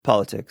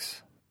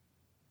Politics.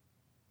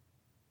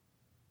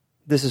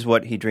 This is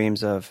what he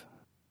dreams of.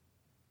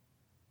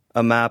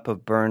 A map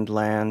of burned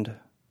land,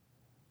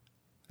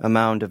 a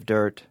mound of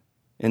dirt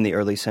in the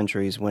early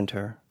centuries'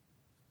 winter.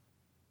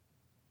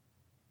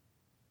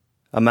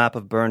 A map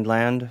of burned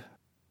land.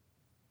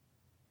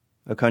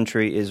 A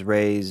country is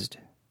raised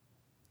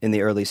in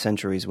the early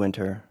centuries'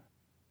 winter,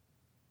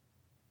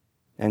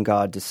 and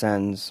God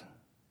descends.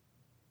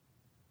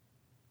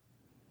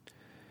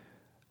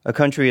 A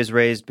country is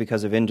raised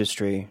because of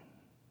industry,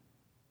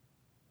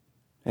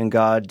 and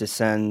God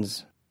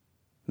descends.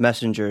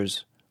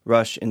 Messengers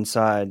rush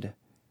inside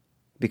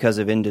because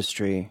of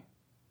industry,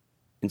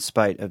 in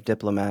spite of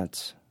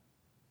diplomats.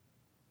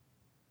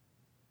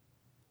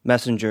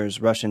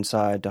 Messengers rush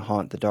inside to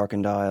haunt the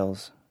darkened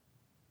aisles.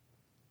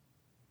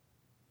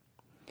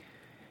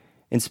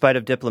 In spite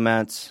of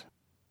diplomats,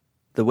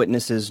 the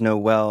witnesses know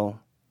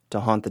well to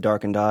haunt the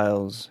darkened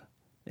aisles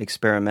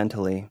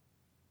experimentally.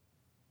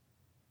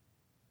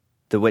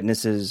 The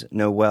witnesses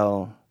know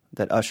well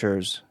that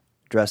ushers,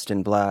 dressed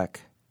in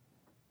black,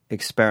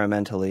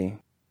 experimentally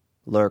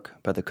lurk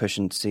by the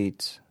cushioned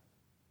seats.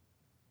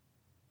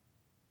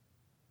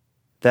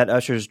 That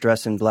ushers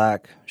dressed in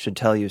black should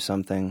tell you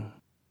something.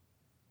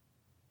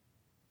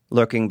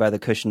 Lurking by the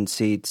cushioned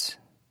seats,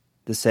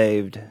 the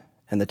saved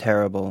and the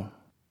terrible.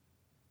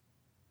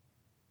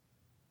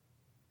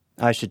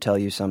 I should tell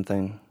you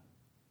something.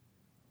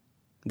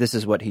 This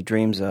is what he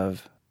dreams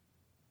of,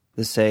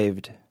 the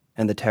saved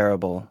and the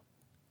terrible.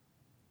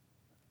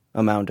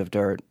 A mound of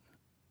dirt.